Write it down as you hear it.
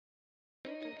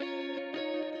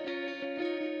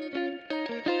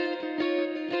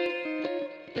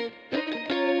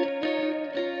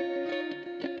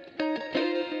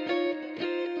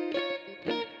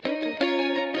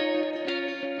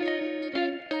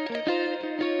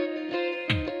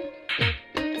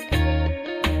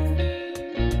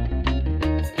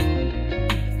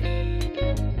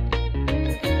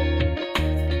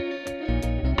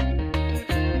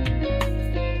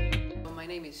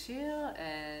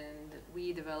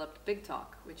we developed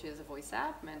BigTalk, which is a voice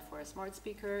app meant for a smart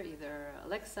speaker, either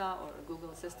Alexa or a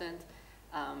Google Assistant,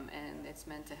 and it's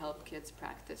meant to help kids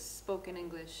practice spoken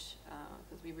English,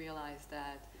 because we realized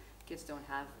that kids don't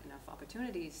have enough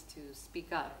opportunities to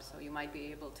speak up. So you might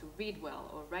be able to read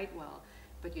well or write well,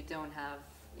 but you don't have,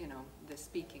 the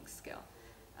speaking skill.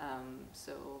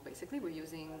 So basically we're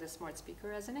using the smart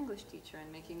speaker as an English teacher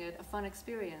and making it a fun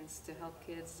experience to help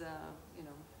kids,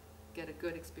 get a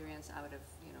good experience out of,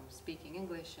 speaking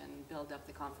English and build up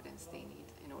the confidence they need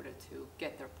in order to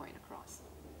get their point across.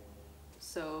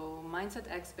 So MindCET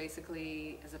X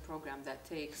basically is a program that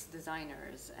takes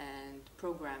designers and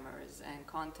programmers and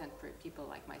content people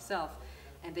like myself,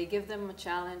 and they give them a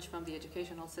challenge from the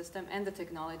educational system and the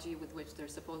technology with which they're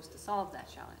supposed to solve that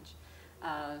challenge.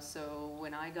 So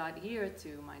when I got here to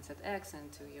MindCET X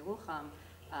and to Yerucham,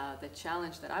 the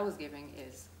challenge that I was giving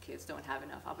is kids don't have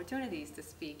enough opportunities to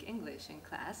speak English in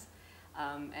class,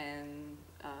 and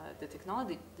the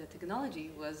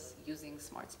technology was using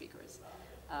smart speakers.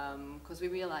 Because we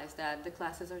realized that the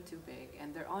classes are too big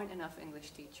and there aren't enough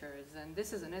English teachers, and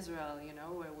this is in Israel,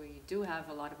 where we do have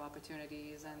a lot of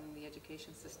opportunities and the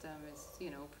education system is,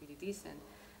 pretty decent.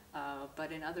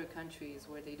 But in other countries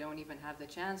where they don't even have the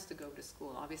chance to go to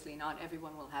school, obviously not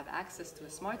everyone will have access to a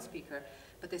smart speaker,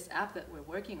 but this app that we're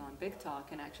working on, BigTalk,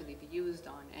 can actually be used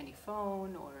on any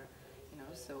phone or,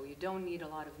 so you don't need a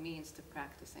lot of means to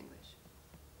practice English.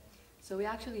 So we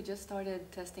actually just started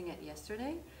testing it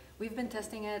yesterday. We've been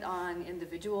testing it on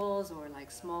individuals or like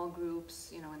small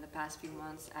groups, in the past few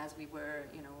months as we were,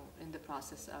 in the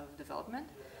process of development.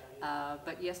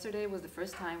 But yesterday was the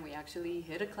first time we actually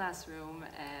hit a classroom,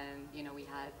 and we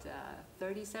had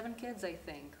 37 kids, I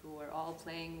think, who were all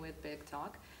playing with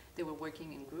BigTalk. They were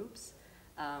working in groups.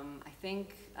 I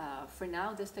think for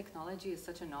now this technology is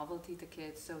such a novelty to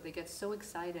kids, so they get so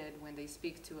excited when they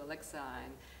speak to Alexa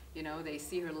and they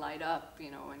see her light up,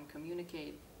 and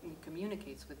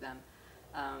communicates with them.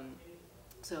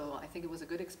 So I think it was a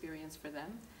good experience for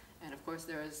them. And of course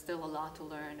there is still a lot to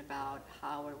learn about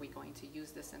how are we going to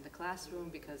use this in the classroom,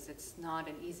 because it's not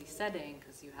an easy setting,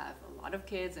 because you have a lot of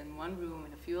kids in one room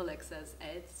and a few Alexas,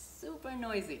 and it's super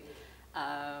noisy.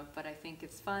 But I think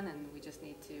it's fun, and we just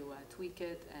need to tweak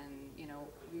it, and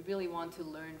we really want to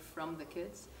learn from the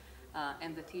kids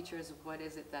and the teachers what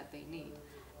is it that they need.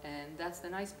 And that's the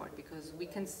nice part, because we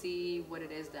can see what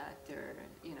it is that they're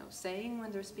saying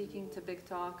when they're speaking to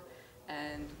BigTalk,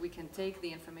 and we can take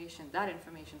the information, that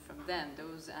information from them,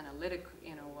 those analytic,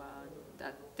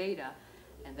 that data,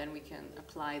 and then we can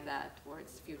apply that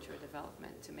towards future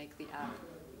development to make the app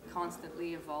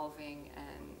constantly evolving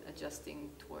and adjusting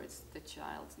towards the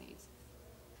child's needs.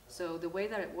 So the way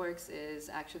that it works is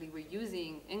actually we're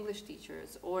using English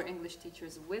teachers or English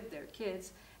teachers with their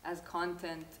kids as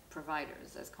content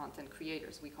providers, as content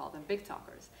creators. We call them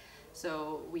BigTalkers.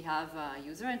 So we have a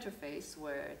user interface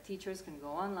where teachers can go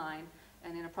online,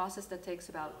 and in a process that takes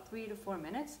about 3 to 4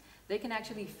 minutes, they can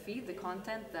actually feed the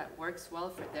content that works well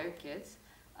for their kids.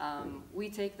 We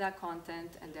take that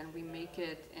content and then we make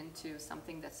it into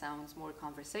something that sounds more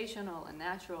conversational and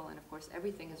natural, and of course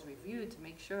everything is reviewed to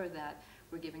make sure that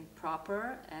we're giving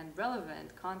proper and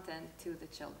relevant content to the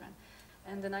children.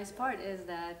 And the nice part is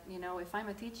that, if I'm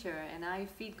a teacher and I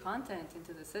feed content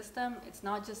into the system, it's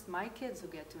not just my kids who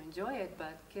get to enjoy it,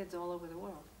 but kids all over the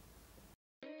world.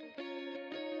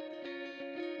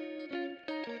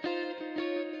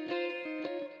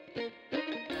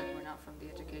 We're not from the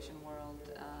education world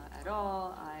at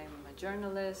all. I'm a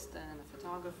journalist and a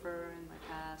photographer in my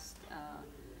past,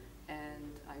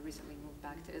 and I recently moved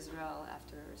back to Israel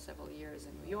after several years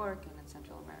in New York and in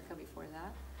Central America before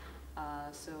that.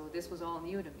 So this was all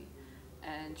new to me.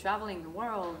 And traveling the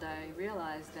world, I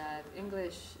realized that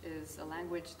English is a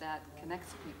language that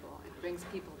connects people. It brings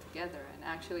people together. And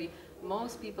actually,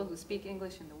 most people who speak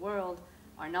English in the world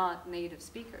are not native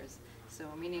speakers. So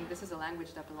meaning this is a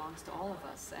language that belongs to all of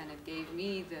us. And it gave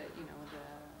me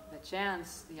the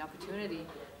chance, the opportunity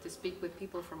to speak with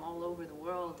people from all over the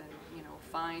world and,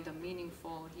 find a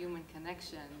meaningful human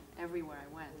connection everywhere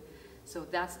I went. So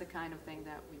that's the kind of thing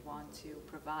that we want to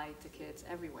provide to kids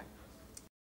everywhere.